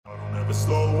never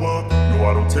slow up, no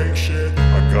I don't take shit.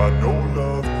 I got no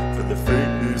love for the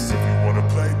fakeness. If you wanna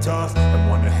play tough and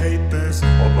wanna hate this,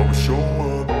 I'll always show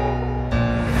up.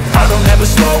 I don't ever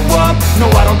slow up,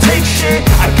 no I don't take shit.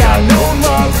 I got no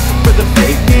love for the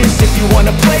fakeness. If you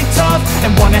wanna play tough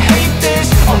and wanna hate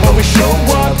this, I'll always show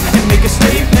up and make a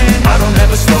statement. I don't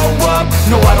ever slow up,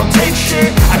 no I don't take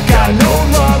shit. I got no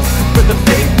love for the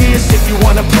fakeness. If you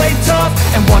wanna play tough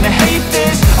and wanna hate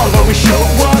this, I'll always show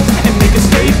up and make a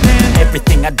statement.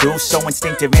 Everything I do so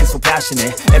instinctive and so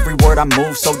passionate. Every word I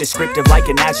move so descriptive like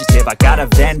an adjective. I got a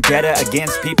vendetta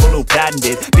against people who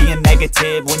patented being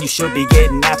negative when you should be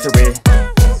getting after it.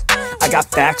 I got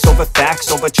facts over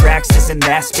tracks, this and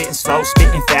that. Spitting slow,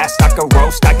 spitting fast. I could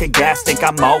roast, I could gas. Think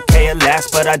I'm okay at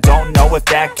last, but I don't know if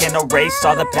that can erase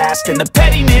all the past. And the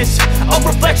pettiness, a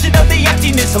reflection of the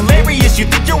emptiness. Hilarious, you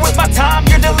think you're worth my time,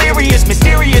 you're delirious.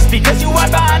 Mysterious, because you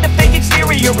hide behind a fake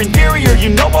exterior. Inferior, you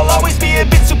know I'll always be a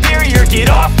bit superior. Get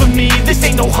off of me, this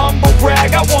ain't no humble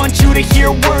brag. I want you to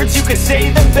hear words, you can say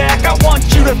them back. I want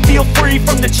you to feel free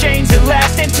from the chains at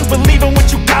last, and to believe in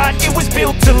what you got, it was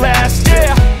built to last,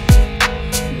 yeah.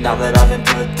 Now that I've been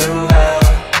put through hell,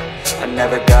 I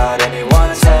never got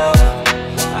anyone's help.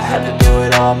 I had to do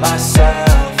it all myself.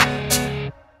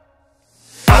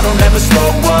 I don't ever slow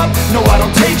up, no I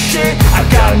don't take shit. I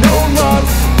got no love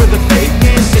for the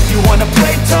fakeness. If you wanna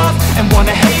play tough and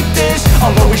wanna hate this,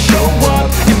 I'll always show up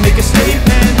and make a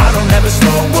statement. I don't ever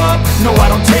slow up, no I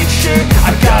don't take shit.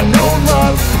 I got no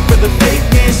love for the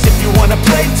fakeness. If you wanna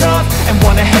play tough and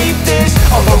wanna hate this,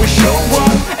 I'll always show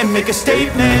up and make a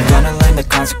statement. Gonna learn the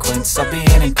consequence of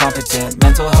being incompetent.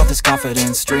 Mental health is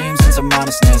confidence, dreams and some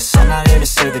honestness. I'm not here to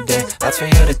save the day, that's for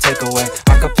you to take away.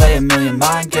 I could play a million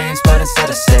mind games, but instead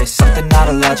I say something not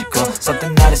illogical,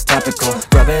 something that is topical.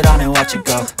 Rub it on and watch it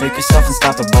go, make yourself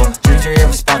unstoppable. Dreams are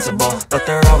irresponsible, but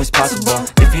they're always possible.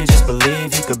 If you just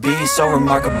believe, you could be so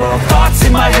remarkable. Thoughts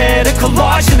in my head, a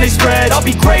collage and they spread. I'll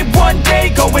be great one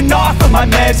day, going off of my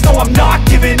meds. No, I'm not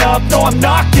giving up, no, I'm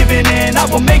not giving in. I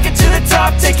will make it to the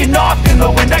top, taking off in the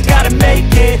wind. I gotta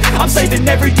make it, I'm saving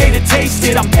every day to taste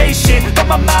it. I'm patient, but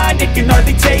my mind, it can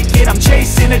hardly take it. I'm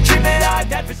chasing a dream that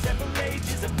I've had for several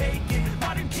ages. A vacant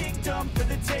modern kingdom for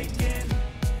the taking.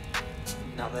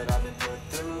 Now that I've been put